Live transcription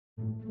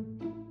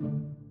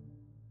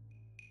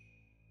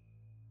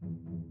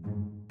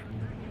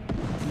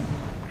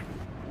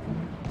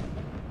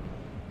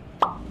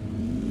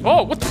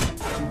Oh, what the?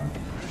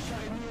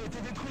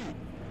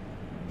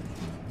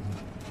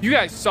 You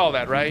guys saw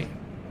that, right?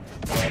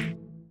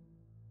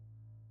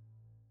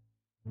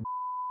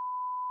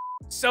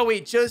 So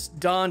it just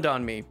dawned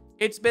on me.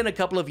 It's been a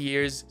couple of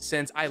years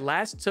since I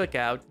last took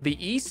out the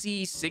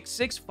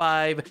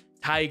EC-665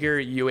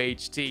 Tiger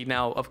UHT.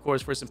 Now, of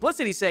course, for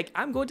simplicity's sake,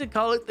 I'm going to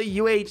call it the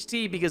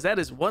UHT because that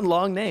is one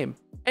long name.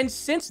 And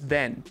since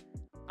then,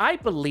 I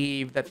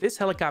believe that this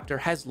helicopter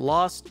has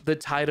lost the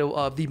title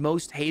of the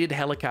most hated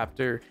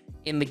helicopter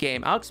in the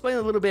game. I'll explain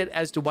a little bit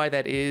as to why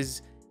that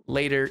is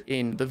later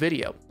in the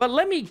video. But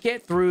let me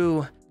get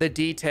through the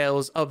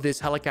details of this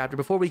helicopter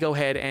before we go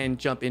ahead and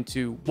jump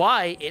into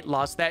why it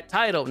lost that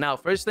title. Now,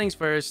 first things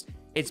first,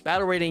 it's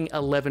battle rating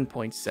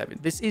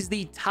 11.7. This is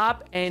the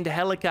top end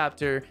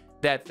helicopter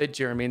that the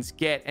Germans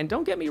get. And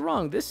don't get me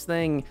wrong, this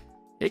thing,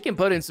 it can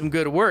put in some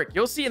good work.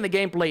 You'll see in the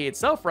gameplay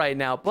itself right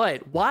now,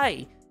 but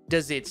why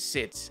does it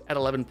sit at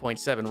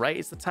 11.7, right?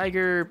 It's the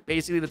Tiger,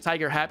 basically the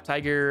Tiger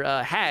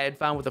had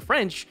found with the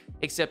French,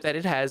 except that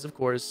it has, of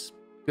course,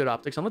 good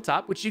optics on the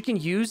top, which you can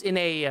use in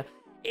a,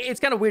 it's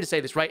kind of weird to say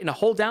this, right? In a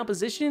hold down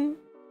position.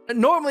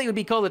 Normally it would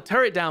be called a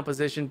turret down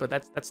position, but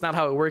that's not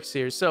how it works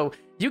here. So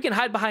you can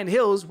hide behind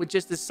hills with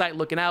just this sight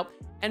looking out.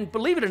 And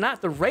believe it or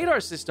not, the radar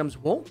systems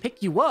won't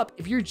pick you up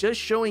if you're just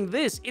showing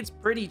this. It's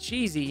pretty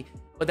cheesy,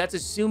 but that's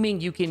assuming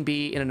you can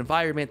be in an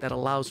environment that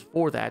allows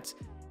for that.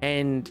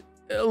 And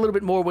a little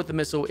bit more with the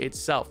missile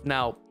itself.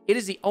 Now, it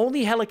is the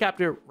only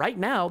helicopter right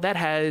now that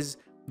has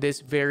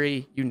this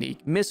very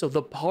unique missile,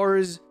 the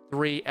PARS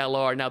 3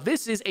 LR. Now,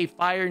 this is a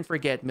fire and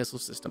forget missile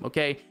system,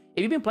 okay?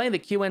 If you've been playing the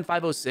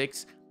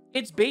QN506,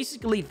 it's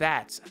basically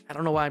that. I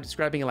don't know why I'm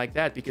describing it like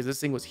that because this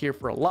thing was here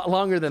for a lot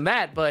longer than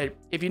that, but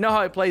if you know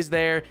how it plays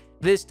there,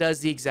 this does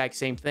the exact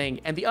same thing.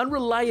 And the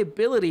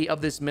unreliability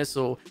of this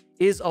missile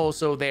is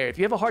also there. If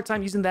you have a hard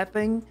time using that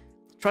thing,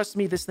 trust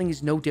me, this thing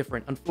is no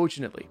different,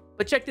 unfortunately.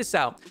 But check this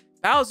out,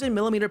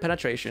 1,000mm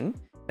penetration.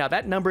 Now,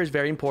 that number is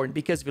very important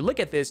because if you look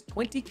at this,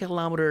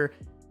 20-kilometer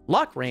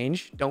lock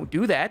range, don't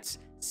do that.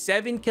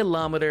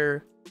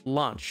 7-kilometer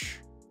launch,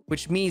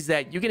 which means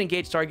that you can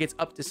engage targets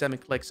up to 7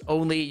 clicks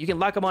only. You can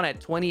lock them on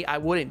at 20. I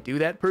wouldn't do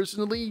that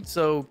personally,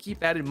 so keep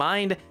that in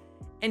mind.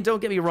 And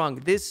don't get me wrong,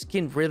 this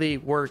can really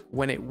work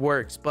when it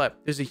works, but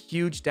there's a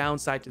huge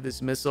downside to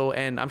this missile.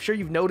 And I'm sure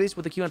you've noticed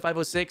with the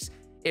QN506,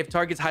 if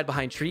targets hide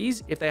behind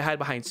trees, if they hide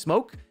behind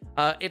smoke,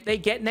 if they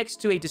get next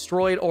to a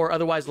destroyed or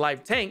otherwise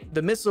live tank,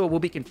 the missile will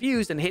be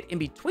confused and hit in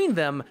between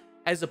them,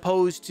 as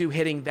opposed to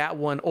hitting that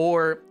one.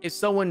 Or if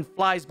someone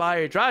flies by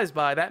or drives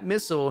by, that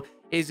missile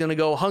is going to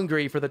go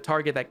hungry for the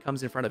target that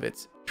comes in front of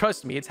it.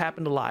 Trust me, it's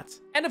happened a lot.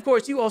 And of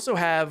course, you also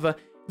have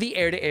the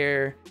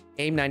air-to-air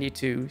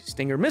AIM-92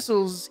 Stinger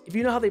missiles. If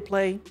you know how they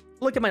play,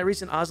 look at my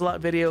recent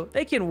Ocelot video.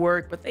 They can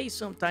work, but they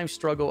sometimes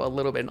struggle a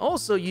little bit. And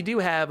also, you do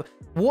have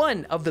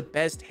one of the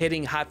best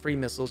hitting hot-free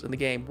missiles in the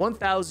game,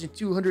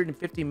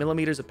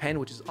 1,250mm a pen,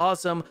 which is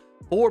awesome.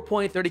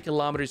 4.30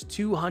 kilometers,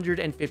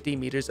 250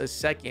 meters a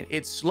second.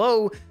 It's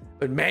slow,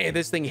 but man,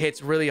 this thing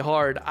hits really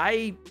hard.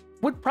 I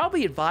would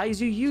probably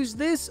advise you use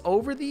this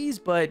over these,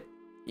 but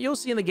you'll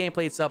see in the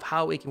gameplay itself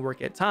how it can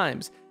work at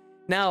times.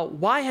 Now,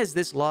 why has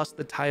this lost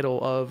the title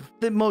of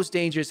the most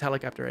dangerous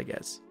helicopter, I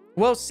guess?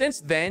 Well,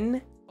 since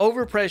then,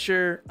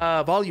 overpressure,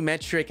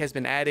 volumetric has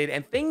been added,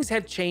 and things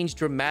have changed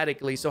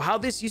dramatically. So how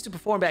this used to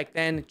perform back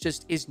then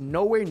just is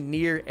nowhere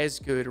near as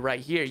good right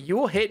here. You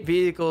will hit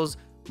vehicles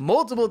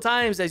multiple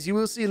times, as you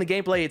will see in the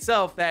gameplay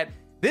itself, that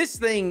this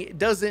thing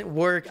doesn't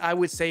work, I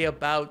would say,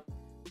 about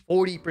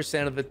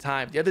 40% of the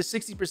time. The other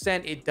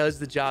 60%, it does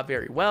the job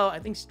very well. I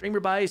think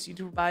streamer bias,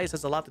 YouTuber bias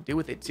has a lot to do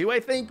with it too,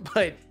 I think,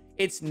 but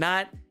it's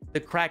not the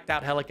cracked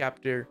out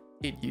helicopter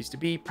it used to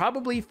be,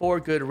 probably for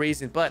good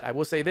reason. But I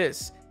will say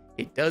this,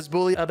 it does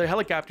bully other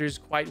helicopters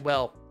quite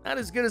well. Not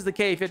as good as the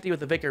K-50 with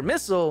the Vickers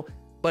missile,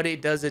 but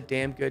it does a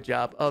damn good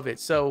job of it.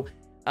 So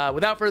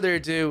without further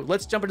ado,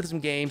 let's jump into some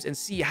games and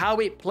see how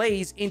it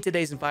plays in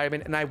today's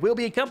environment. And I will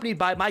be accompanied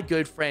by my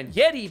good friend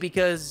Yeti,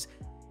 because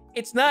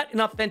it's not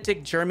an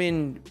authentic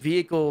German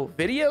vehicle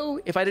video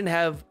if I didn't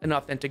have an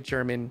authentic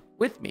German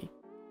with me.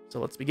 So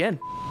let's begin.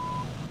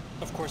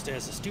 Of course,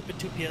 there's a stupid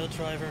 2PL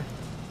driver.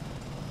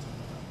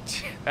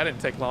 That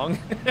didn't take long.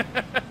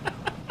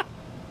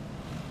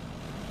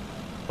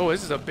 Oh,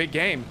 this is a big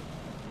game.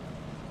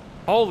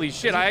 Holy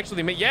shit, I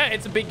actually made, yeah,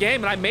 it's a big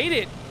game and I made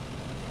it.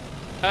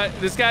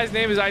 This guy's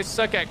name is I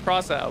Suck at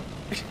Crossout.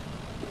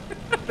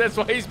 That's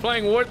why he's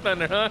playing War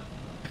Thunder, huh?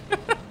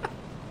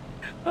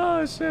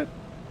 Oh shit.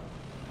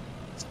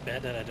 It's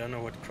bad that I don't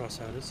know what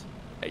Crossout is.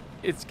 Hey,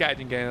 it's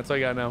Gaijin game, that's all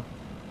you gotta know.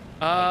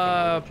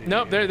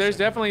 Nope, there's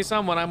definitely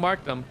someone. I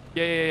marked them.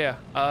 Yeah.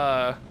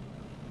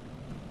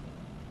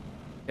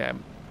 Yeah,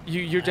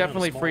 you're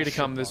definitely free to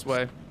come this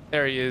way.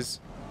 There he is.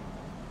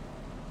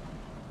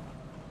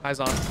 Eyes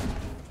on.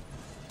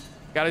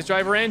 Got his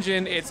driver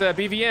engine. It's a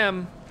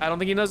BVM. I don't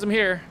think he knows I'm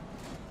here.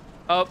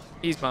 Oh,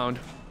 he's boned.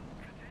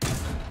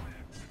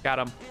 Got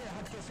him.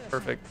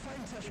 Perfect.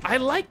 I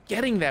like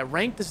getting that.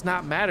 Rank does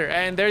not matter.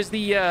 And there's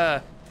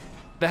the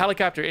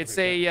helicopter. It's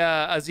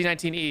a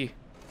Z-19E.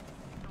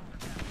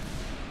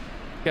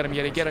 Get him,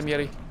 Yeti. Get him,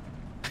 Yeti.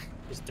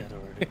 He's dead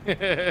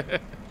already.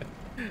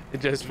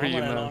 Just for you,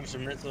 man. When I launch a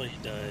missile, he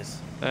dies.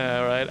 All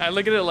right. I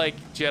look at it like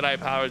Jedi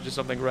powers or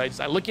something, right? Just,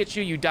 I look at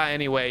you, you die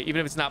anyway, even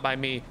if it's not by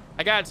me.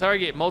 I got a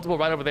target, multiple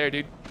right over there,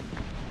 dude.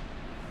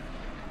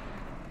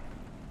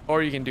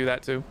 Or you can do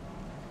that too.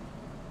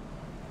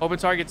 Open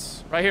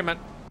targets right here, man.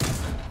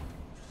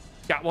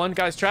 Got one.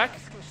 Got his track.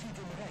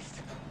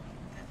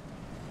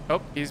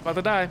 Oh, he's about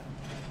to die.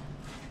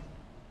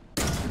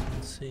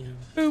 Let's see him.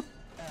 Boop.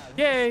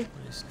 Yay.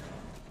 Nice.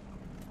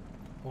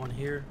 One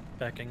here,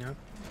 backing up.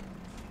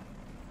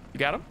 You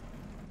got him?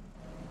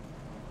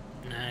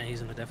 Nah,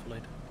 he's in the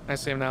defilade. I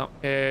see him now.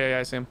 Yeah,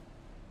 I see him.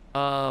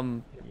 Let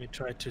me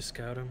try to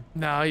scout him.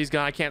 No, he's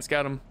gone. I can't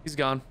scout him. He's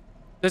gone.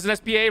 There's an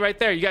SPA right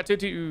there. You got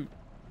two.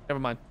 Never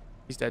mind.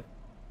 He's dead.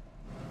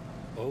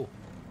 Oh.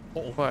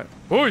 What?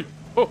 Oi!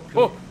 Oh.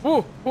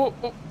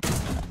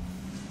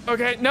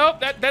 Okay, nope,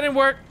 that didn't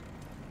work.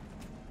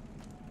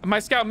 My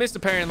scout missed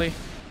apparently.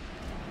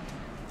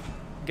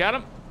 Got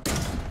him.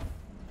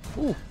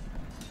 Ooh.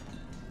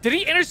 Did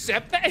he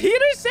intercept that? He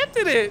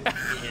intercepted it.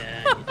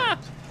 Yeah, he did.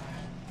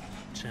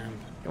 Champ.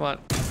 Come on.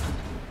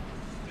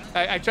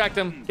 I tracked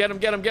him. Get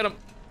him.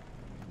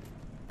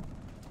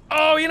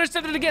 Oh, he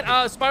intercepted it again.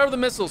 Spiral the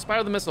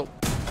missile.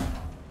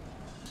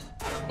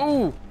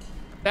 Ooh,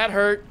 that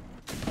hurt.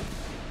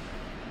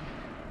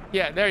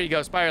 Yeah, there you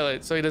go. Spiral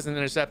it so he doesn't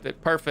intercept it.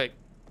 Perfect.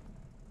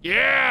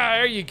 Yeah,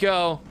 there you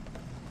go.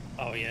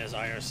 Oh, he has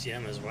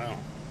IRCM as well.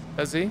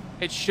 Does he?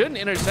 It shouldn't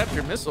intercept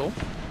your missile.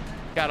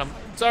 Got him.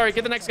 Sorry,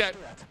 get the next guy.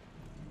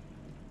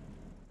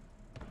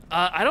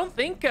 I don't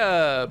think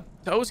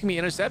toes can be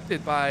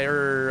intercepted by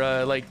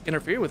or like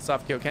interfere with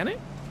soft kill, can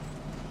it?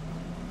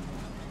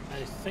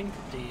 I think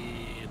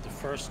the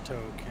first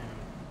toe can.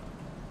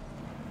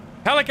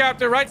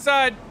 Helicopter, right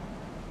side.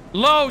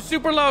 Low,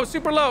 super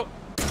low.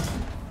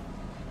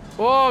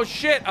 Oh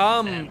shit.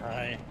 And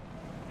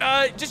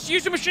Just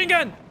use your machine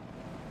gun.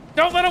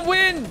 Don't let him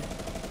win.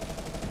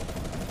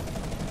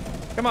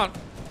 Come on.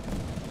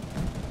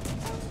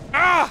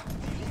 Ah!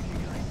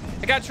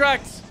 I got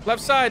tracked.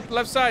 Left side.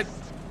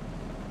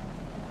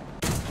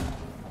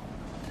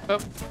 Oh,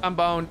 I'm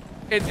boned.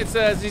 It's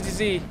a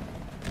ZZZ.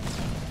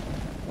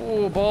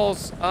 Ooh,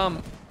 balls.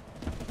 I'm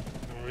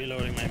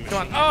reloading my machine.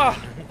 Come on.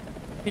 Ah!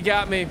 He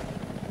got me.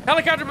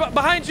 Helicopter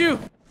behind you.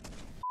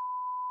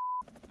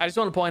 I just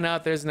want to point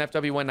out there's an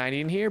FW-190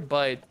 in here,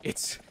 but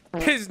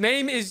his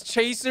name is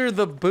Chaser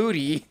the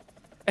Booty,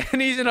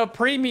 and he's in a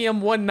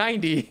premium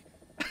 190.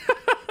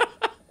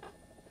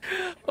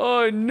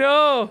 Oh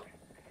no!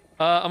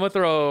 I'm gonna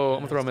throw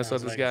a missile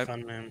at this guy.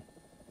 Fun, man.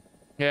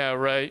 Yeah,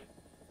 right.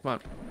 Come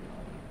on.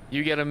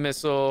 You get a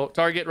missile.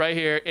 Target right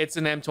here. It's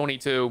an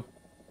M22.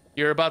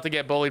 You're about to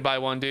get bullied by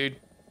one, dude.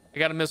 I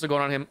got a missile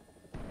going on him.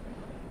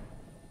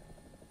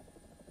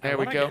 There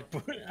we go.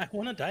 I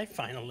want to die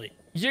finally.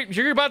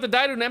 You're about to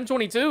die to an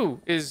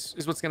M22 is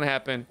what's gonna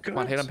happen. Come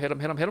on, hit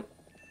him.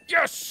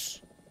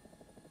 Yes!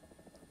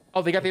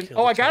 Oh, they got the...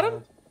 Oh, I got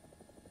him?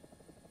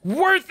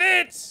 Worth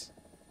it!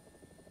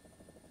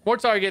 More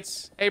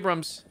targets.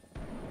 Abrams.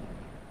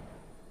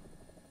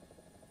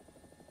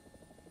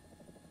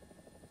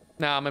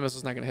 Nah, my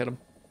missile's not gonna hit him.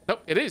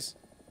 Nope, it is.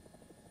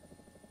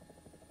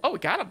 Oh, we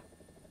got him.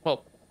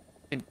 Well,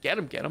 didn't get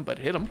him, but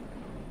hit him.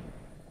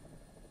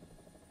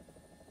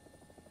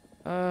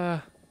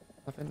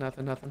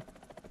 Nothing.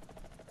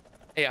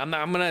 Hey, I'm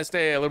gonna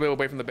stay a little bit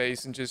away from the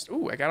base and just...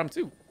 Ooh, I got him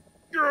too.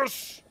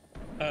 Yes!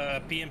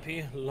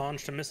 BMP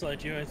launched a missile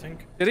at you, I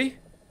think. Did he?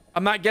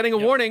 I'm not getting a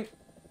warning.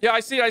 Yeah, I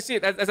see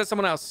it. That's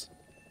someone else.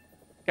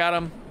 Got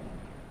him.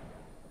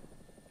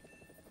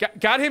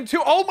 Got him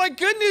too. Oh my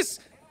goodness!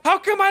 How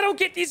come I don't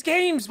get these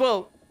games?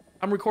 Well,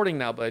 I'm recording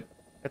now, but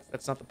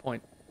that's not the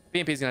point.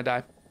 BMP's gonna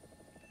die.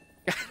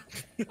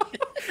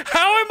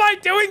 How am I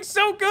doing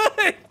so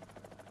good?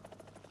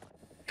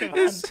 Come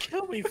on,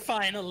 kill me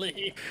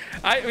finally.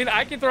 I mean,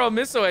 I can throw a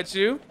missile at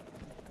you.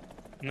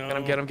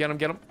 No. Get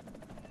him.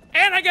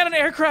 And I got an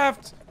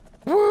aircraft.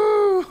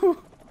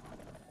 Woo!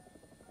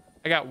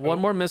 I got one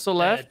more missile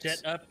left.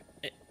 Jet up,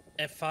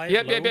 F5.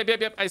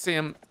 Yep. I see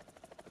him.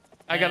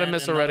 I got a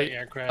missile ready.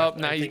 Aircraft. Oh,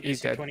 no,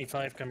 he's dead.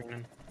 EC-25 coming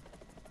in.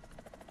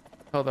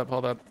 Hold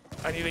up.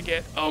 I need to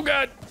get... Oh,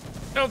 God.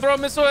 Don't throw a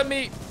missile at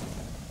me.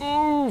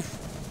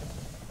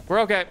 Oof.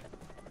 We're okay.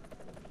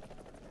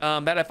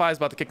 That F5 is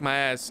about to kick my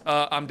ass.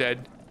 I'm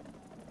dead.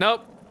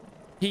 Nope.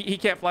 He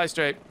can't fly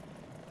straight.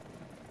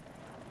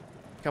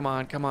 Come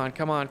on.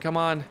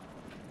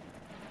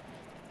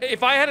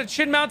 If I had a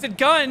chin-mounted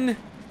gun...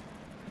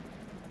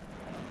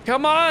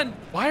 Come on.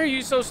 Why are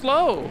you so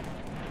slow?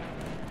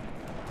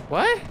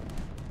 What?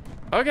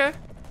 Okay.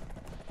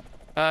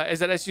 Is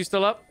that SU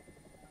still up?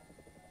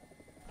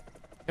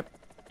 Yep.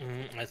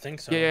 I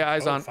think so. Yeah,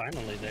 eyes on.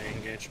 Finally, they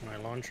engaged my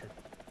launcher.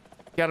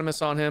 Got a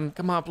missile on him.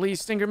 Come on,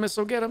 please. Stinger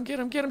missile. Get him.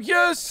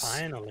 Yes!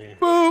 Finally.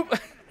 Boop!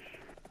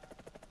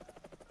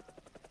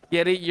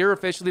 Yeti, you're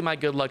officially my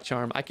good luck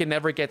charm. I can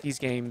never get these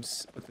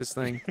games with this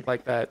thing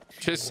like that.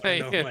 Just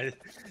saying.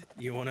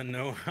 You want to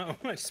know how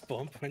much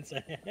spawn points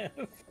I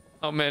have?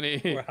 How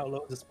many? Or how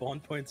low the spawn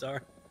points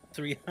are?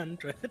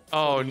 300.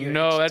 Oh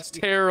no, that's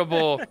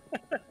terrible.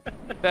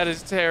 That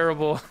is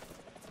terrible.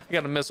 I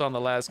got a miss on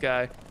the last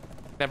guy.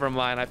 Never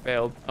mind, I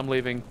failed. I'm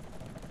leaving.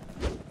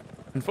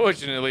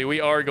 Unfortunately, we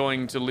are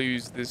going to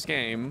lose this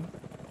game.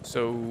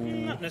 So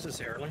not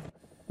necessarily.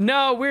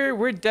 No,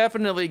 we're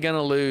definitely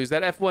gonna lose.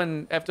 That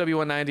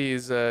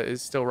FW190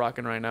 is still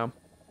rocking right now.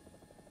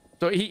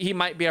 So he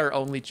might be our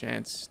only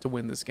chance to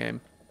win this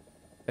game.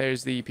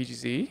 There's the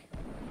PGZ.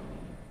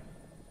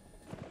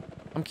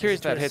 I'm curious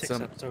if that hits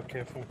him. So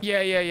careful.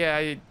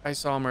 Yeah. I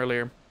saw him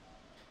earlier.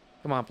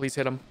 Come on, please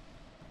hit him.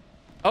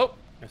 Oh,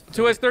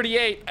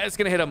 2S38. That's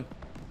gonna hit him.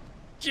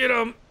 Get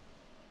him.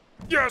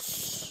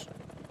 Yes.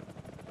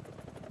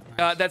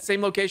 Nice. That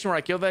same location where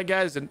I killed that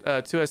guy is in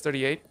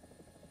 2S38.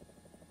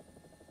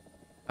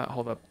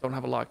 Hold up. Don't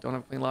have a lock. Don't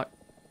have a clean lock.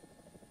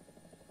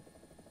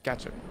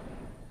 Gotcha.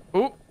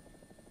 Ooh.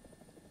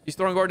 He's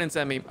throwing ordnance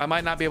at me. I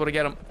might not be able to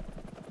get him.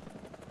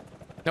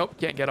 Nope,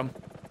 can't get him.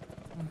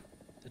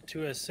 The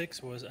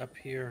 2S6 was up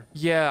here.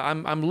 Yeah,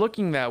 I'm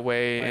looking that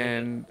way,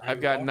 and I've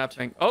got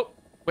nothing. Oh,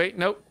 wait,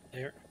 nope.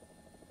 There.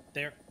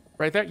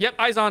 Right there. Yep,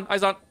 eyes on.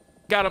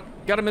 Got him.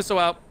 Got a missile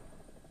out.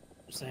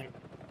 Same.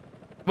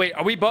 Wait,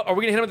 are we gonna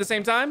hit him at the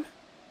same time?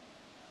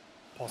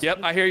 Possibly. Yep,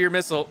 I hear your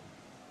missile.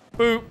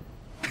 Boop.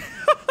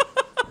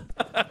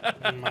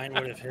 Mine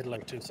would have hit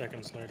like 2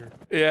 seconds later.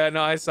 Yeah,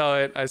 no, I saw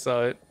it.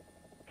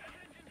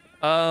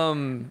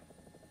 Oh,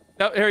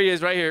 here he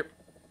is, right here.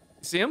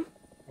 See him?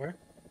 Where?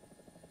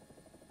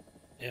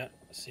 Yeah,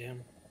 see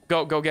him.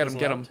 Go get him,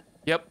 get him.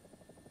 Yep.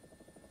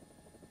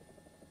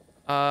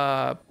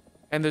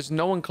 And there's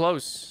no one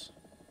close.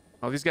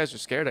 Oh, these guys are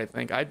scared, I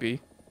think. I'd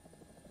be.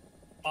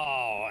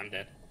 Oh, I'm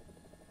dead.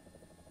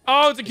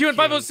 Oh, it's a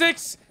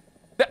QN506!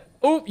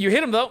 Oh, you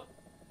hit him, though.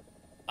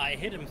 I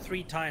hit him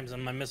 3 times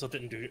and my missile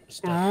didn't do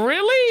stuff.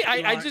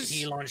 Really?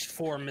 He launched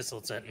 4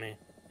 missiles at me.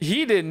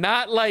 He did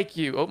not like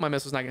you. Oh, my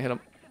missile's not gonna hit him.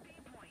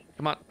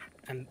 Come on.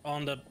 And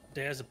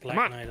there's a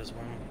Black Knight as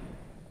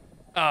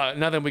well.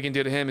 Nothing we can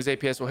do to him. His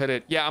APS will hit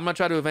it. Yeah, I'm gonna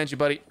try to avenge you,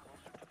 buddy.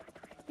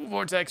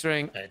 Vortex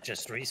ring.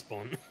 Just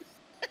respawn.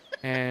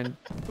 And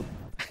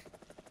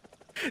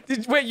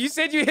wait, you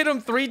said you hit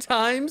him 3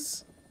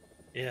 times?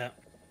 Yeah.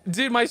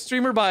 Dude, my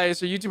streamer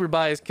bias or YouTuber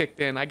bias kicked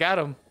in. I got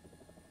him.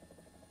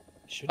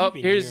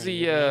 Here's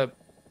the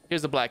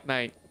Black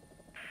Knight.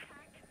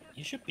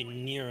 You should be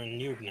near a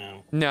nuke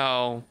now.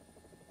 No.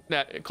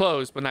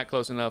 Close, but not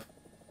close enough.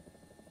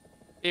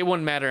 It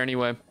wouldn't matter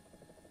anyway.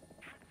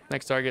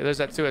 Next target. There's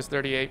that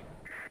 2S38.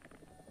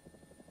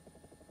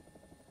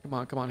 Come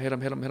on. Hit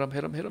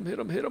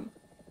him.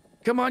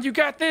 Come on, you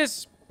got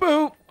this.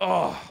 Boop.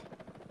 Oh,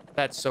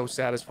 that's so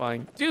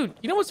satisfying. Dude,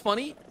 you know what's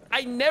funny?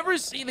 I never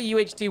see the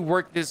UHT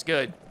work this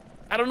good.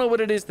 I don't know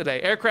what it is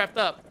today. Aircraft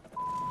up.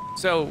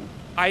 So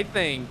I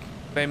think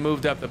they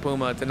moved up the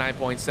Puma to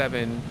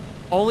 9.7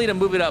 only to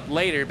move it up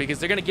later because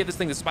they're going to give this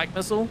thing the spike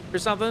missile or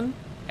something.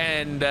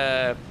 And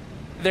they're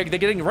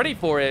getting ready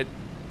for it.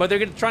 But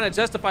they're trying to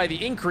justify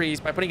the increase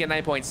by putting it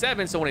at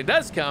 9.7. So when it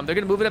does come, they're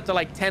going to move it up to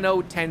like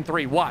 10.0,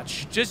 10.3.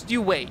 Watch. Just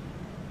you wait.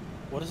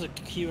 What is a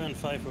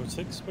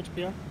QN506? Which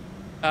PR?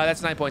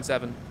 That's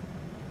 9.7.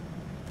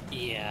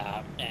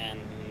 Yeah,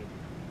 and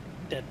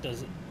that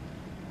doesn't...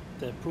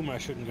 The Puma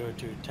shouldn't go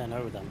to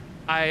 10.0 then.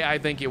 I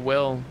think it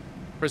will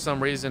for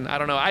some reason. I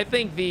don't know. I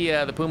think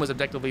the Puma's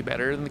objectively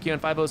better than the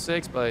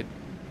QN506, but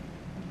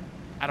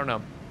I don't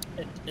know.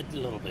 A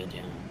little bit,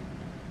 yeah.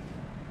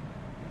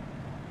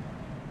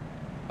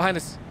 Behind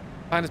us.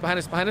 He's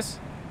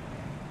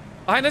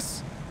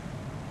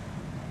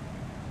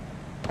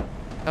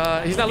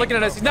not looking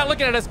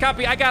at us.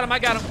 Copy. I got him.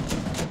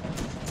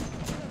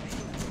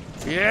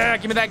 Yeah,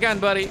 give me that gun,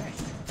 buddy.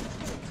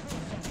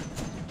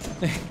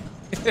 Is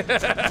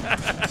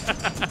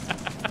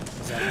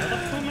that another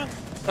Puma?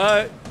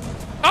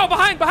 Oh,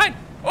 behind.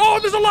 Oh,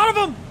 there's a lot of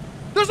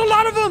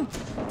them.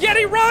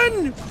 Yeti,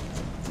 run.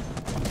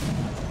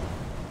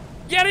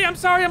 Yeti, I'm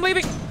sorry, I'm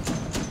leaving.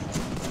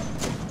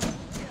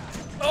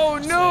 Oh,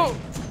 no.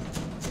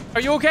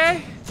 Are you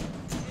okay?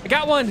 I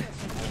got one.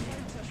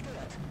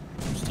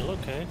 I'm still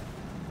okay.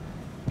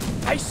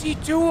 I see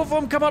 2 of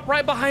them come up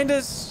right behind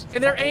us,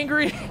 and they're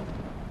angry.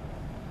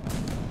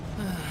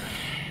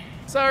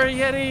 Sorry,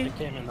 Yeti. There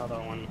came another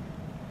one.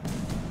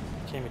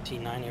 Came a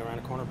T90 around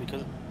the corner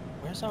because...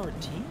 Where's our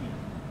team?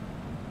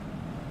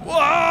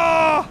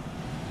 Whoa!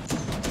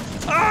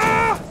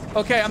 Ah!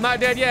 Okay, I'm not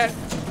dead yet.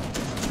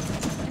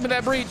 Give me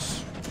that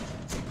breach.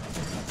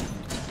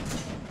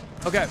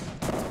 Okay.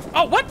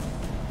 Oh, what?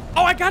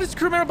 Oh, I got his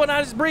crew member, but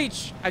not his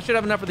breach. I should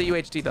have enough for the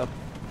UHT, though.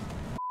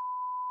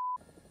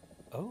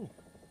 Oh,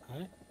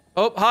 hi.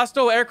 Oh,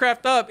 hostile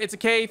aircraft up. It's a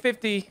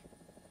K-50.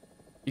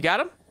 You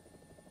got him?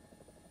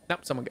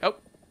 Nope, someone... Oh.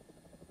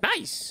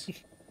 Nice.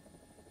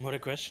 What a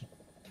question.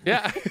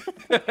 Yeah.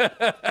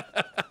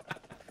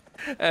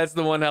 That's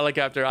the one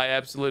helicopter I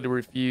absolutely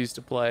refuse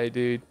to play,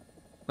 dude.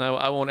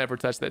 I won't ever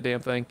touch that damn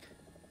thing.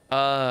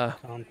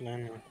 Can't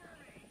land.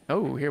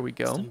 Oh, here we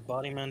go.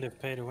 Embodiment of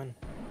pay to win.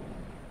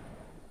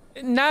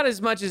 Not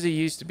as much as it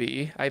used to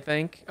be, I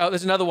think. Oh,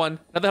 there's another one.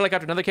 Another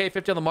helicopter, another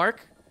K-50 on the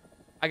mark.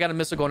 I got a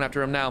missile going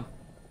after him now. Come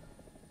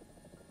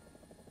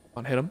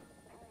on, hit him.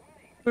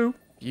 Boo.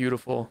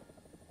 Beautiful.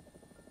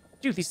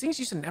 Dude, these things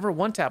used to never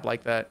one-tap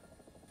like that.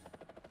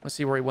 Let's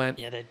see where he went.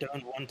 Yeah, they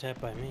don't one tap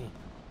by me.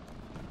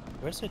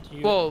 Where's it?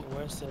 Well,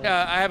 where's the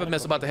I have a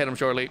missile about to hit him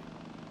shortly.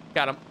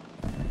 Got him.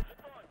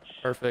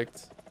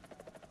 Perfect.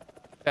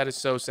 That is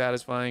so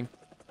satisfying.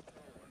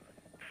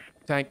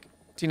 Tank.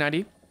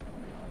 T-90.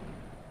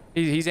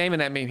 He's aiming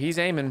at me. He's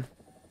aiming.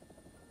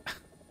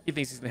 He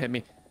thinks he's gonna hit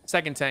me.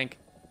 Second tank.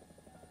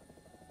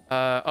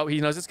 Oh, he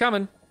knows it's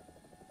coming.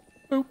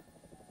 Boop.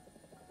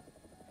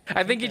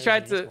 I think he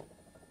tried to...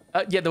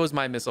 yeah, that was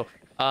my missile.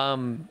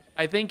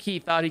 I think he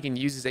thought he can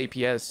use his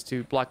APS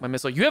to block my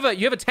missile. You have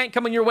a tank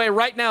coming your way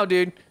right now,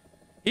 dude.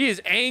 He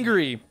is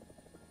angry.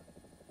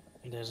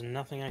 There's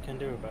nothing I can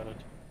do about it.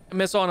 A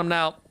missile on him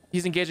now.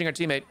 He's engaging our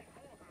teammate.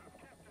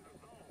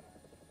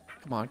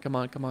 Come on, come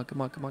on, come on, come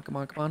on, come on, come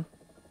on, come on.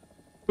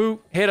 Boo,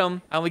 hit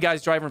him. Only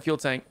guy's driving fuel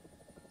tank.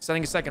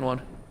 Sending a second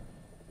one.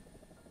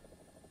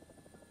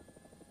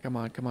 Come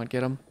on, come on,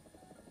 get him.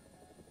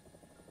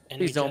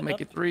 Please don't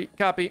make it 3.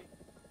 Copy.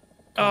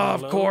 Oh,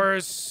 of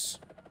course.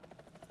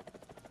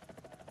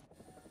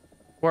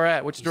 Where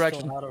at? Which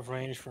direction? Still out of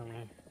range from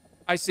me.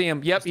 I see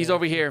him. Yep, he's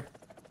over here.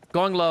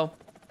 Going low.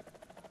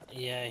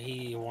 Yeah,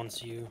 he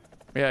wants you.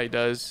 Yeah, he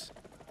does.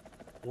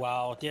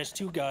 Wow, there's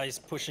 2 guys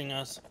pushing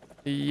us.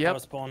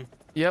 Yep. Spawn.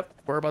 Yep,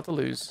 we're about to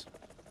lose.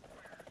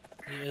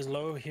 He is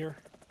low here.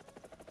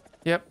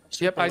 Yep.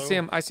 Super yep, I low. see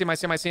him. I see him. I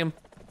see him. I see him.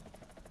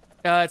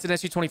 It's an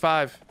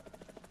SU-25.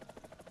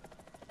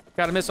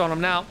 Got a missile on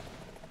him now.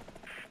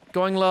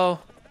 Going low.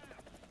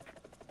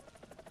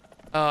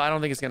 Oh, I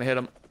don't think it's going to hit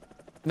him.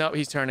 No,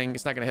 he's turning.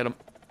 It's not going to hit him.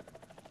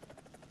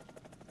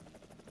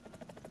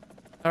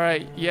 All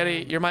right,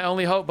 Yeti, you're my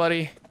only hope,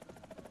 buddy.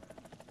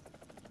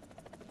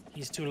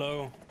 He's too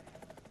low.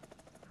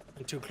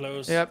 And too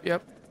close. Yep,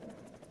 yep.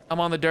 I'm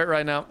on the dirt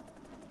right now.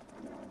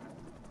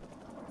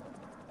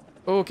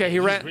 Okay, he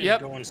ran. Really yep.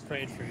 Going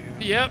straight for you.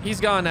 Yep, he's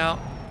gone now.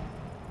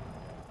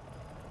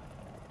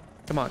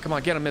 Come on, come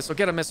on. Get a missile.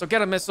 Get a missile.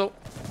 Get a missile.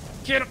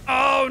 Get him.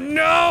 Oh,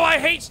 no. I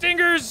hate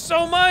stingers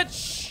so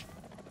much.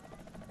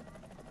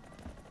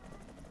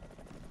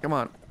 Come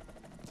on.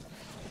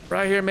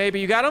 Right here, maybe.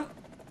 You got him?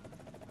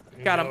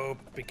 Got him. Nope,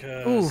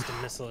 because Ooh.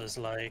 the missile is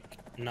like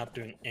not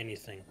doing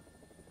anything.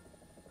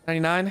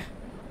 99.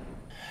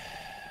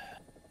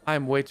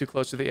 I'm way too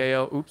close to the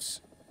AO.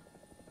 Oops.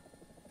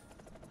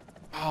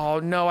 Oh,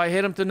 no. I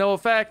hit him to no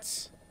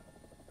effect.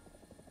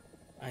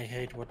 I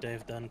hate what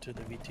they've done to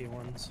the VT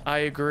ones. I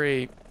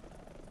agree.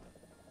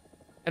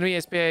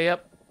 Enemy SPA,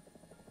 yep.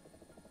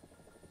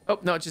 Oh,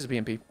 no, it's just a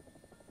BMP.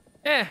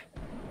 Eh,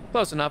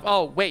 close enough.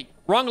 Oh, wait.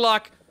 Wrong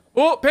lock.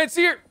 Oh,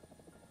 Panseer.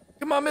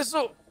 Come on,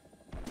 missile.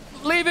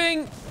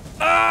 Leaving.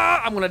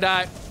 Ah, I'm going to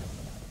die.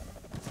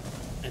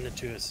 And the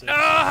 2 assists.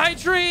 Ah, high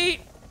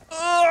tree.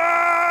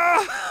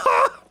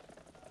 Ah.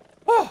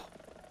 Oh.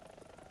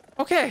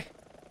 Okay.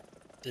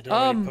 Did they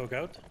already poke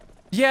out?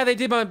 Yeah, they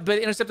did, but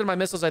intercepted my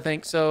missiles, I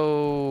think.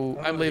 So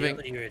I'm leaving.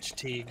 The other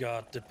UHT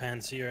got the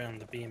Panseer and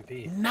the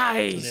BMP.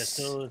 Nice.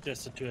 So they're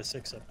still just a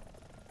 2-6 up.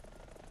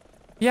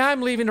 Yeah,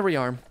 I'm leaving to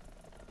rearm.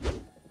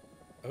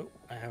 Oh,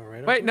 I have a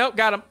radar. Wait, nope,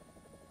 got him.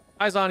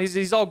 Eyes on.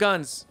 He's all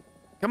guns.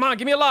 Come on,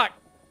 give me a lock.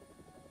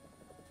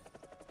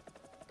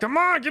 Come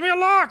on, give me a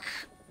lock.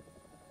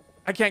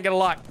 I can't get a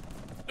lock.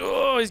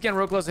 Oh, he's getting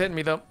real close to hitting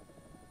me though.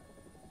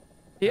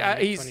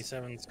 He's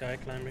 27 sky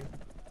climbing.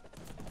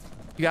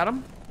 You got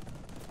him?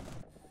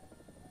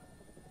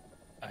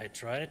 I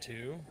try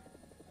to.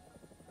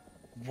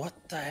 What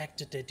the heck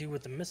did they do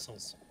with the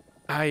missiles?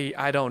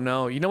 I don't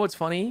know. You know what's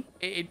funny?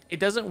 It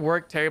doesn't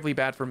work terribly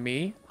bad for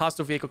me.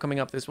 Hostile vehicle coming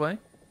up this way.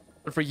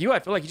 But for you, I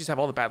feel like you just have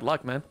all the bad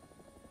luck, man.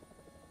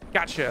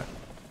 Gotcha.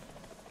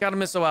 Got a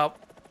missile out.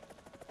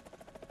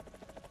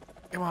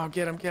 Come on,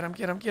 get him, get him,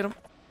 get him, get him.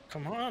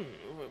 Come on.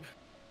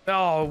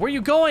 Oh, where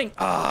you going?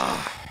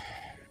 Ah.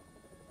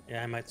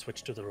 Yeah, I might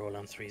switch to the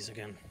roll-on 3s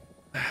again.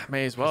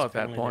 May as well at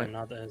that point. They're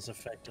not as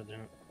affected. Yeah.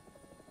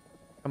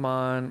 Come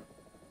on.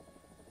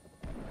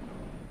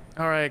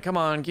 All right, come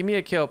on. Give me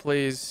a kill,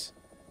 please.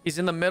 He's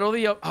in the middle of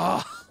the...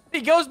 Oh,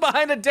 he goes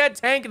behind a dead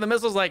tank, and the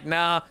missile's like,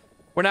 nah,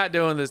 we're not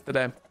doing this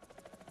today.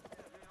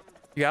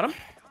 You got him?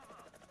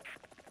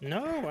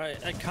 No,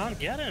 I can't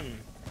get him.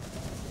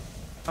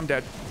 I'm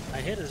dead. I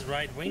hit his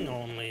right wing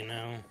only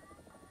now.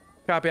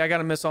 Copy. I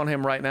got a miss on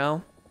him right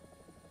now.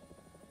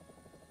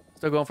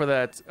 Still going for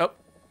that. Oh,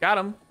 got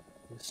him.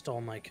 He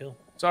stole my kill.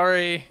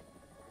 Sorry.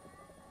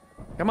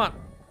 Come on.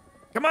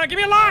 Come on, give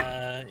me a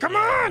lock. Come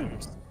on. I'm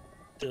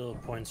still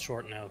points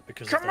short now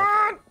because Come of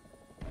that. on.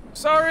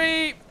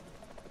 Sorry.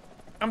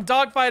 I'm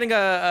dogfighting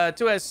a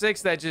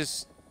 2S6 that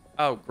just...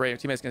 Oh, great. My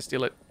teammate's going to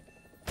steal it.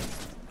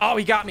 Oh,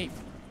 he got me.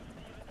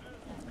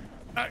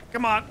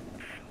 Come on.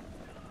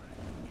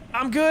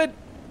 I'm good.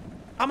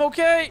 I'm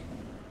okay.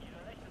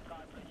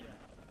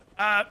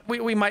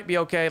 We might be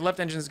okay. Left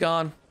engine's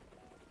gone.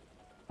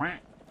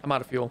 I'm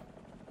out of fuel.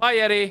 Bye,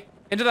 Yeti.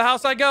 Into the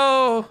house I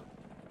go.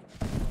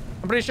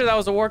 I'm pretty sure that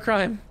was a war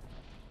crime.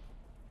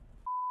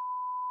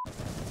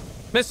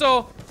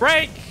 Missile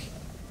break.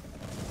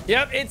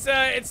 Yep,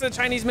 it's a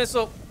Chinese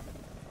missile.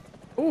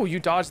 Ooh, you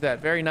dodged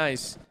that. Very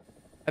nice.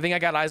 I think I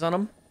got eyes on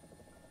him.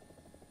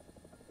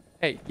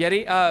 Hey,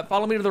 Yeti,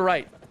 follow me to the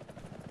right.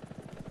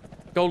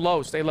 Go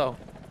low. Stay low.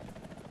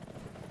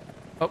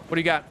 Oh, what do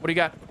you got? What do you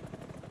got?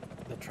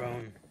 The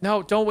drone.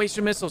 No, don't waste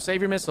your missile.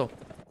 Save your missile.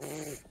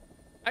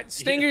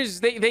 Stingers,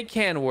 they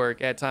can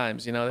work at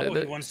times, you know. Oh,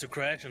 he wants to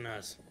crash on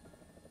us.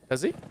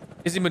 Does he?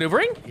 Is he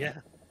maneuvering? Yeah.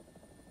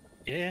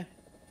 Yeah.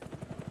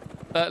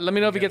 Let me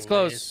know if he gets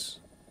close.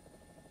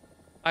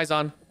 Eyes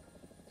on.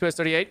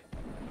 2S38.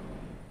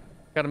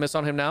 Got a miss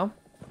on him now.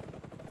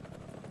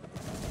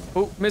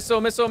 Oh, missile,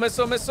 missile,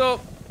 missile,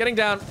 missile. Getting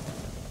down.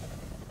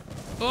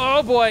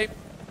 Oh, boy.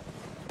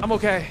 I'm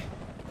okay.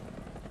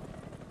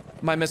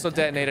 My missile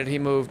detonated. He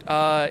moved.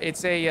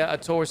 It's a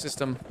TOR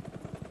system.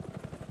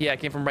 Yeah, it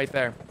came from right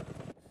there.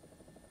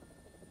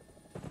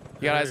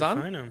 You got eyes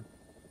on? Find him.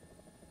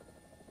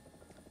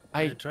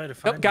 I try to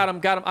find him. Got him.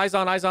 Got him. Eyes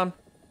on. Eyes on.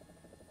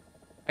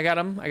 I got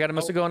him. I got a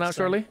missile going out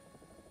shortly.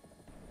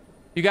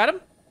 You got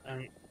him?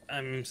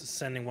 I'm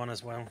sending one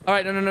as well. All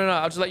right. No, no, no, no.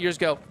 I'll just let yours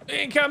go.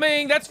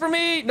 Incoming. That's for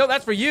me. No,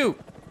 that's for you.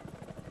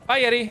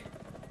 Bye, Yeti.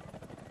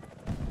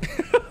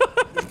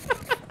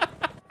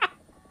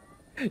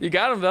 You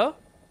got him, though.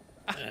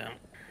 Yeah.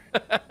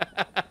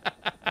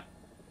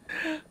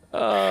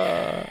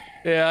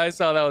 Yeah, I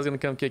saw that was going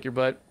to come kick your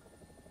butt.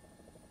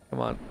 Come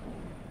on.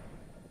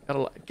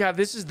 God,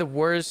 this is the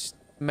worst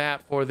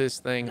map for this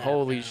thing.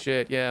 Holy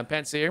shit. Yeah,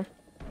 Panseer.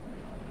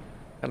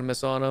 Got a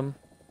miss on him.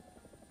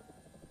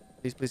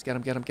 Please, please get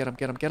him, get him, get him,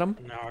 get him, get him.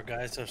 Now our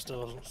guys are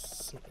still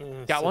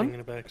got one? in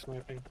the back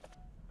sniping.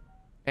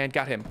 And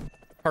got him.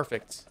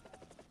 Perfect.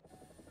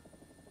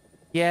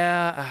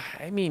 Yeah,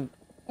 I mean,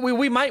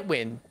 we might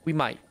win. We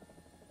might.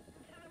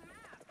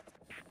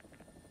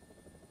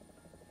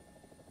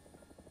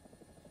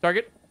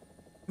 Target.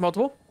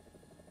 Multiple.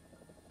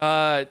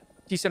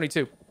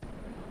 T-72.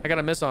 I got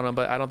a miss on him,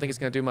 but I don't think it's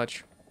going to do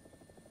much.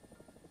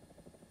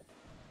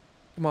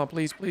 Come on,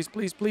 please, please,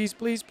 please, please,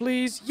 please,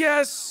 please.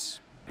 Yes!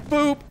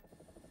 Boop!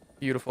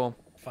 Beautiful.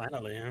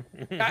 Finally,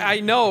 huh? I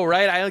know,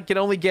 right? I can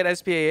only get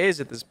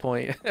SPAAs at this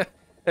point.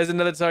 There's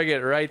another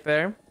target right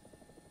there.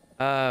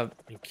 And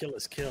kill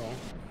is kill.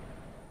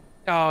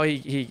 Oh,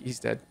 he's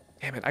dead.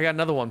 Damn it. I got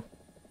another one.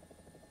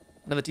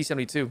 Another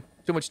T-72.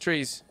 Too much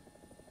trees.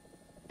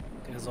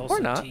 There's also Or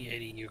not.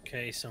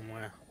 T-80 UK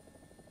somewhere.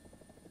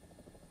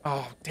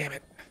 Oh, damn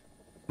it.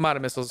 I'm out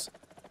of missiles.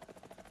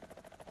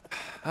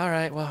 All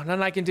right, well,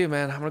 nothing I can do,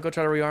 man. I'm gonna go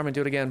try to rearm and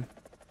do it again.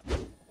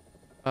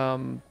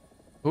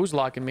 Who's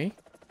locking me?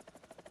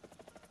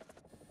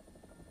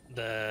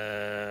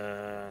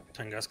 The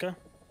Tunguska?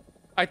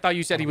 I thought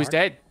you said he was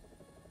dead.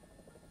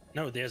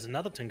 No, there's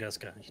another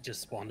Tunguska. He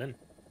just spawned in.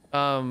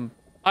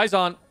 Eyes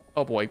on.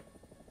 Oh, boy.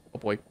 Oh,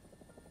 boy.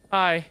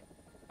 Hi.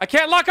 I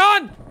can't lock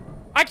on!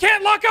 I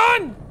can't lock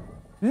on!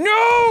 No!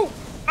 Oh,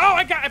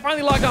 I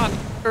finally logged on.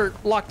 Or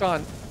locked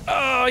on.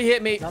 Oh, he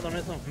hit me. Another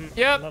missile.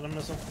 Yep. Another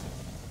missile.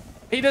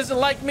 He doesn't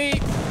like me.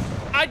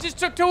 I just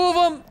took 2 of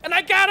them, and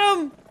I got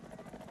him.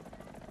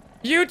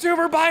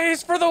 YouTuber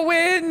bias for the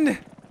win.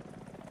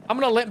 I'm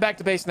gonna limp back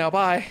to base now.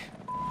 Bye.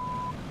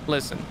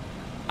 Listen,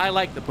 I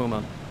like the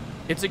Puma.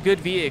 It's a good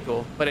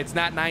vehicle, but it's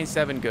not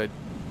 9.7 good.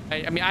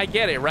 I mean, I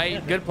get it, right?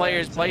 Yeah, good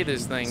players play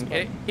this thing.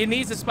 It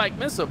needs a spike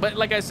missile, but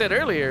like I said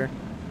earlier,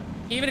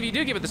 even if you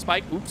do give it the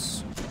spike,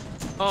 oops.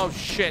 Oh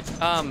shit.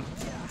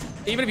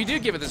 Even if you do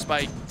give it the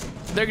spike,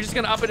 they're just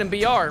gonna up it in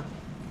BR.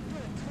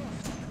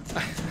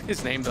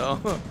 His name though.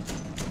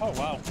 Oh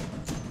wow.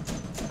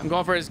 I'm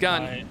going for his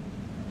gun.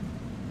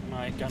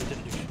 My gun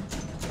didn't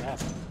do crap.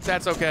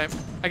 That's okay.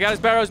 I got his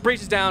barrels,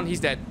 breaches down. He's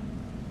dead.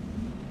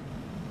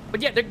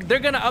 But yeah, they're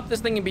gonna up this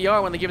thing in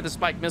BR when they give it the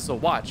spike missile.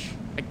 Watch.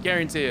 I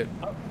guarantee it.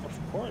 Oh, of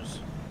course.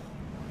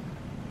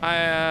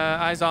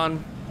 Eyes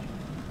on.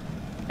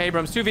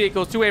 Abrams. 2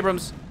 vehicles. 2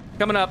 Abrams.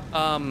 Coming up.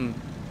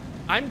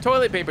 I'm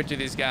toilet paper to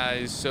these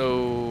guys,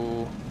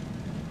 so...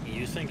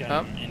 You think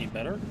I'm any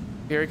better?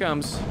 Here he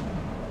comes.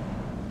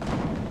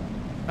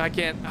 I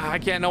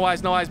can't. No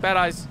eyes, no eyes. Bad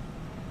eyes.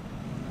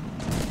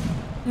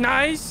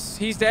 Nice.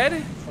 He's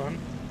dead. Fun.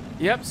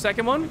 Yep,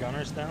 second one.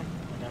 Gunner's down.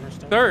 Gunner's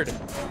down. Third.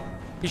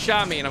 He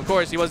shot me, and of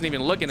course, he wasn't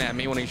even looking at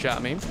me when he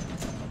shot me.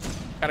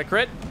 Got a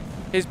crit.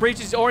 His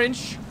breach is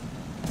orange.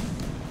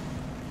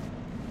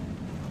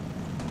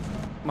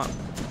 Come on.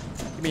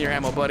 Give me your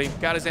ammo, buddy.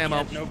 Got his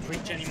ammo. No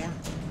breach anymore.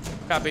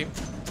 Copy.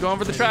 Going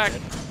for the track.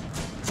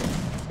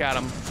 Got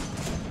him.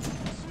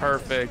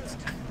 Perfect.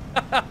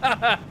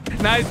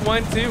 Nice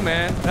 1-2,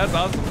 man. That's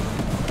awesome.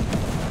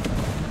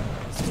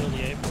 Still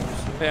the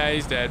Abrams. Yeah,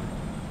 he's dead.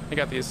 He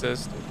got the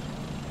assist.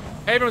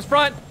 Abrams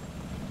front.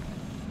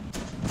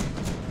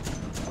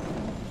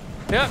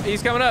 Yep,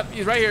 he's coming up.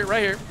 He's right here,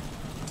 right here.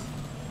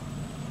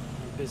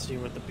 I'm busy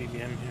with the BBM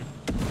here.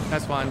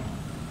 That's fine.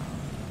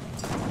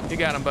 You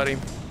got him, buddy.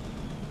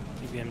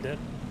 BBM dead.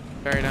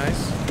 Very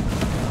nice.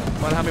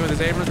 Want to help me with his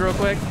Abrams real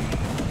quick?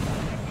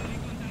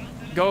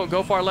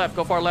 Go far left.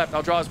 Go far left.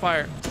 I'll draw his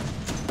fire.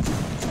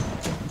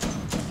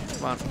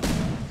 Come on.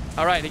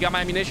 All right, he got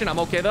my ammunition. I'm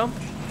okay, though.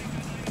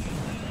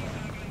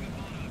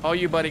 Oh,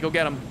 you, buddy. Go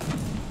get him.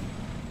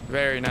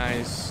 Very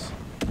nice.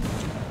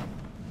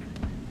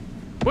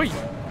 Wait.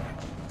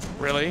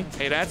 Really?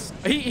 Hey, that's...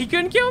 He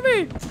couldn't kill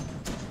me.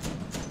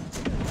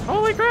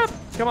 Holy crap.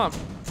 Come on.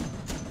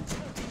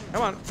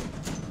 Come on.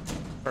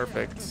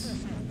 Perfect.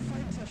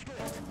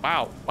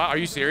 Wow. Wow, are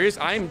you serious?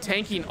 I'm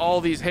tanking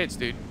all these hits,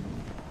 dude.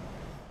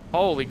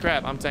 Holy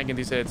crap, I'm tanking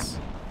these hits.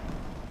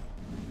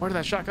 Where did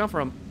that shot come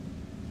from?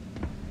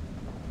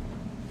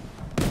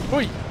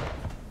 Oi.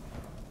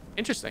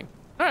 Interesting.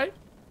 All right.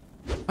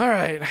 All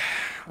right.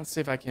 Let's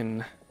see if I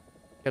can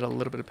get a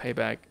little bit of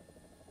payback.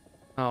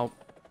 Oh.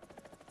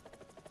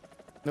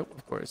 Nope,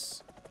 of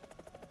course.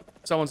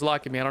 Someone's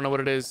locking me. I don't know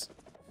what it is.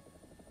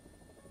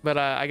 But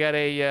I got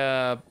a...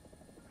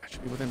 I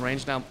should be within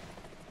range now.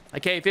 A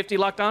K-50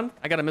 locked on.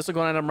 I got a missile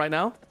going at him right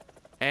now.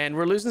 And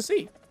we're losing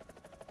C.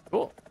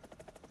 Cool.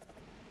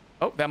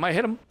 Oh, that might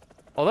hit him.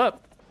 Hold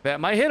up. That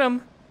might hit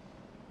him.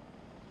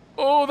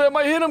 Oh, that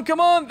might hit him. Come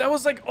on. That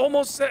was like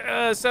almost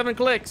 7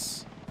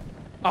 clicks.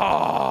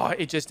 Oh,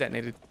 it just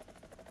detonated.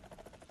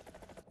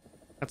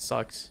 That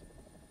sucks.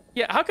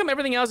 Yeah, how come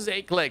everything else is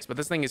 8 clicks, but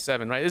this thing is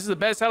 7, right? This is the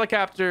best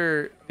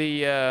helicopter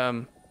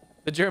the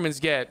Germans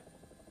get,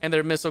 and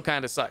their missile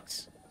kind of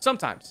sucks.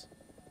 Sometimes.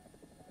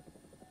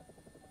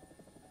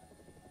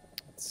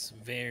 It's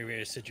very,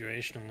 very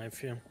situational, I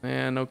feel.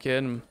 Man, no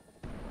kidding.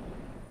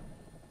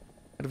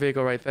 Got a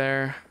vehicle right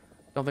there.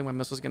 Don't think my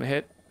missile's gonna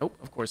hit. Nope,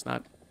 of course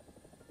not.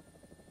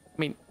 I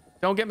mean,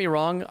 don't get me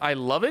wrong. I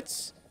love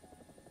it.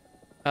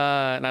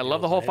 And I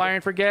love the whole fire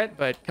and forget,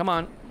 but come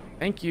on.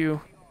 Thank you.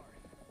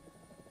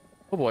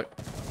 Oh, boy.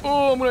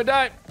 Oh, I'm gonna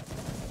die.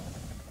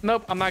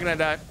 Nope, I'm not gonna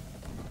die.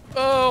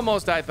 Oh,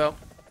 almost died, though.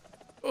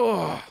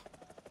 Oh.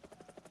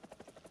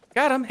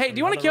 Got him. Hey, do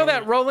you want to kill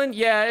that Roland?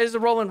 Yeah, there's a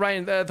Roland right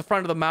in the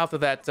front of the mouth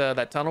of that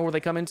that tunnel where they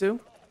come into.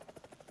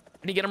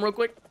 Can you get him real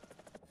quick?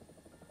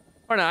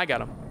 Or no, I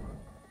got him.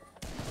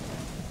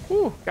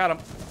 Ooh, got him.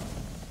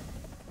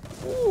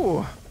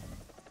 Ooh.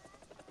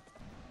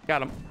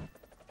 Got him.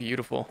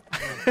 Beautiful.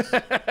 That's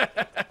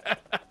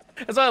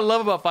what I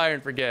love about fire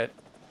and forget.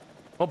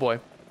 Oh, boy.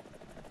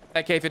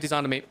 That K-50's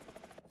onto me.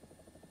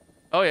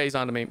 Oh, yeah, he's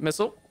onto me.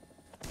 Missile.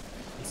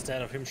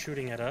 Instead of him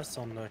shooting at us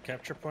on the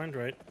capture point,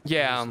 right?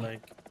 Yeah.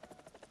 Like...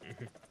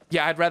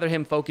 Yeah, I'd rather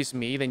him focus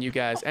me than you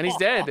guys. And he's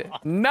dead.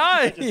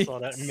 Nice! I just saw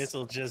that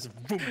missile just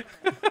boom.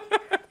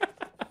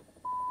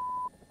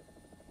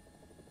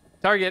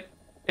 Target.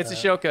 It's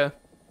Ashoka.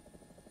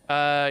 You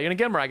gonna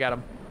get him or I got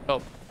him?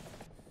 Oh.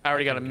 I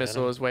already got a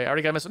missile his way. I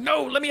already got a missile.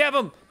 No, let me have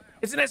him!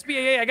 It's an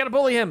SPAA. I gotta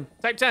bully him.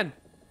 Type 10.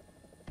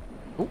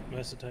 Ooh.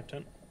 Where's the Type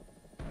 10?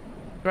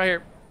 Right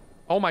here.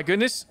 Oh my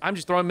goodness. I'm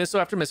just throwing missile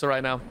after missile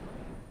right now.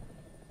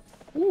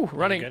 Ooh,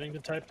 running. Are you getting the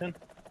Type 10?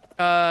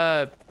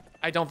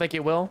 I don't think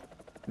it will.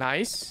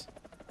 Nice.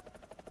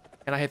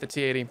 And I hit the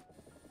T-80.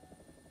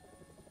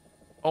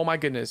 Oh my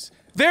goodness.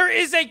 There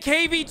is a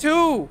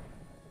KV-2!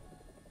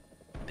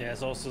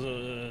 There's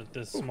also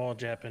the small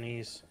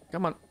Japanese.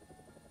 Come on.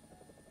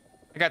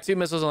 I got 2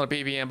 missiles on a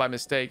PVM by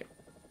mistake.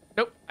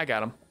 Nope, I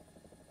got him.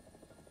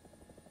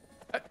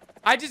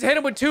 I just hit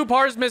him with 2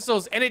 PARS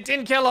missiles and it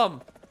didn't kill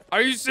him.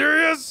 Are you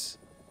serious?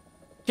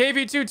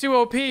 KV-2 2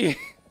 OP. Can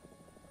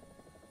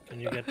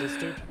you get this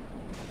dude?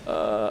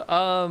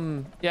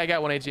 Yeah, I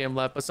got 1 AGM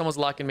left, but someone's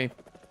locking me.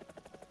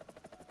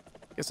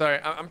 Okay, sorry,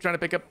 I'm trying to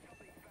pick up.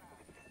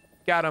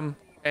 Got him,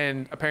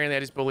 and apparently I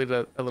just bullied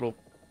a little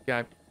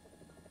guy.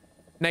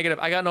 Negative,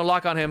 I got no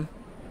lock on him.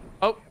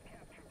 Oh,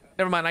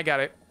 never mind, I got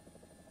it.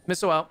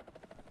 Missile out.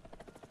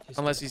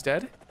 Unless he's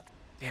dead.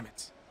 Damn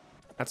it.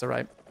 That's all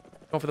right.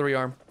 Going for the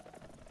rearm.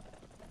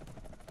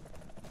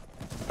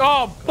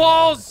 Oh,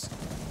 balls!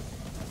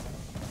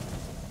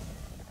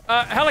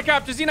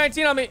 Helicopter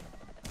Z-19 on me.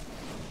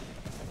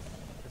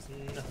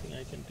 There's nothing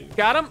I can do.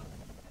 Got him.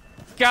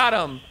 Got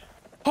him.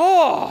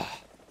 Oh.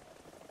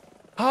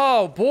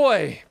 Oh,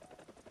 boy.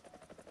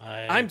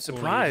 I'm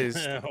surprised.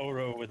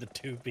 Horo with a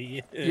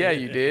 2B. Yeah,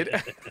 you did.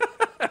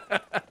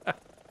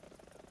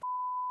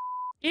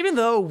 Even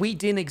though we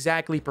didn't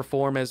exactly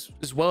perform as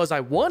well as I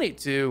wanted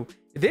to,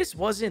 this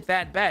wasn't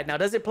that bad. Now,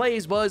 does it play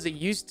as well as it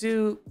used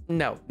to?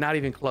 No, not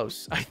even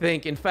close. I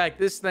think, in fact,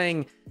 this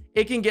thing,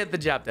 it can get the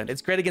job done.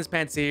 It's great against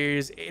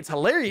Pantsers. It's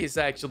hilarious,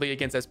 actually,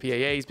 against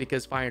SPAAs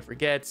because fire and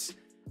forgets.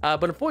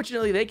 But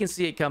unfortunately, they can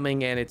see it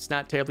coming and it's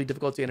not terribly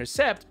difficult to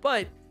intercept.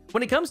 But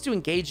when it comes to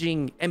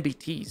engaging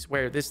MBTs,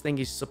 where this thing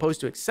is supposed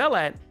to excel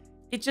at,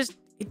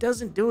 it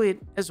doesn't do it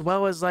as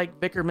well as like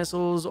Vickers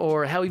missiles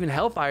or hell, even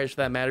Hellfires for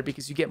that matter,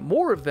 because you get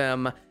more of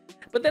them.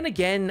 But then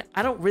again,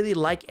 I don't really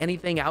like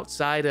anything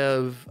outside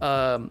of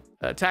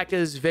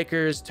Takas,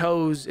 Vickers,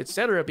 Toes,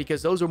 etc.,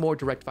 because those are more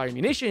direct fire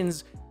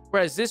munitions.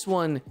 Whereas this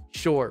one,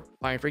 sure,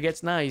 fire and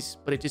forget's nice,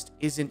 but it just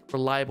isn't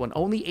reliable. And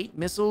only 8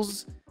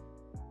 missiles.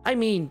 I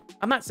mean,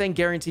 I'm not saying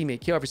guarantee me a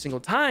kill every single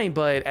time,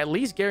 but at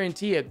least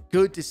guarantee a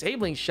good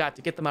disabling shot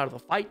to get them out of the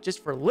fight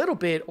just for a little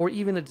bit, or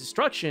even a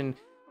destruction,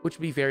 which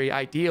would be very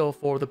ideal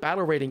for the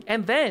battle rating.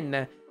 And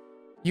then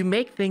you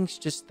make things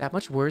just that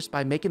much worse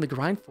by making the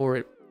grind for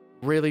it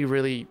really,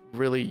 really,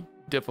 really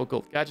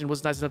difficult. Gaijin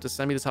was nice enough to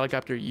send me this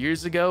helicopter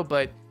years ago,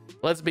 but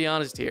let's be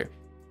honest here.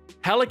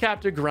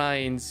 Helicopter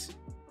grinds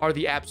are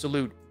the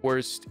absolute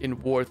worst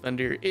in War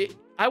Thunder.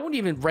 I wouldn't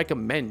even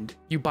recommend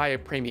you buy a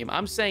premium.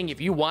 I'm saying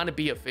if you want to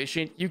be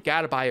efficient, you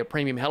got to buy a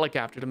premium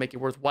helicopter to make it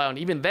worthwhile. And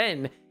even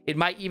then, it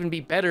might even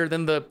be better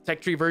than the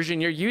tech tree version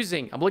you're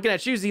using. I'm looking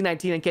at you,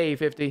 Z19 and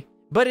KE50.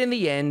 But in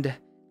the end,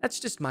 that's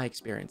just my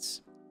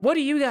experience. What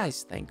do you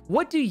guys think?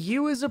 What do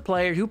you as a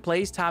player who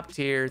plays top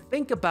tier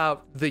think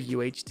about the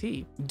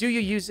UHT? Do you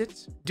use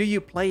it? Do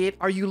you play it?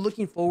 Are you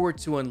looking forward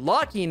to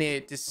unlocking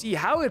it to see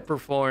how it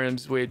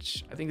performs?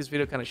 Which I think this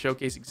video kind of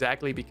showcased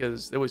exactly,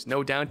 because there was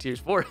no down tiers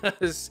for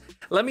us.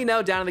 Let me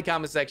know down in the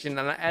comment section.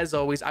 And as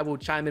always, I will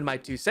chime in my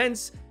 2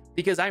 cents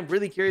because I'm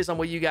really curious on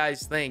what you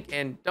guys think.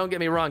 And don't get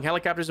me wrong,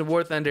 helicopters in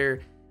War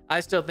Thunder, I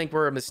still think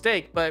were a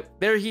mistake, but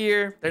they're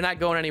here. They're not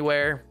going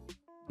anywhere.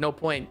 No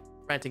point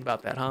ranting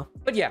about that, huh?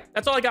 But yeah,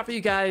 that's all I got for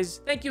you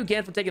guys. Thank you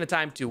again for taking the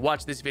time to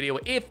watch this video.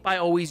 If by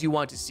always you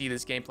want to see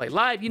this gameplay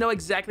live, you know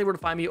exactly where to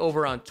find me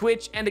over on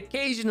Twitch and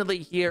occasionally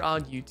here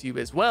on YouTube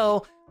as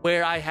well,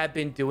 where I have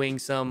been doing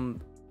some,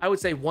 I would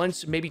say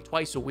once, maybe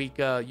twice a week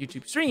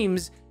YouTube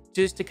streams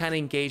just to kind of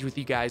engage with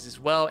you guys as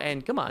well.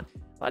 And come on,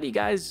 a lot of you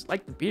guys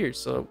like the beers,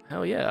 so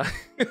hell yeah.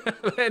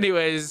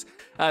 Anyways,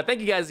 thank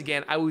you guys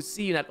again. I will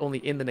see you not only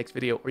in the next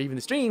video or even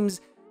the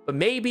streams, but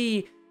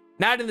maybe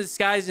not in the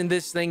skies in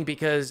this thing,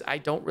 because I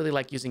don't really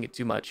like using it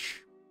too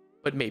much,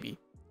 but maybe.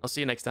 I'll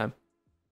see you next time.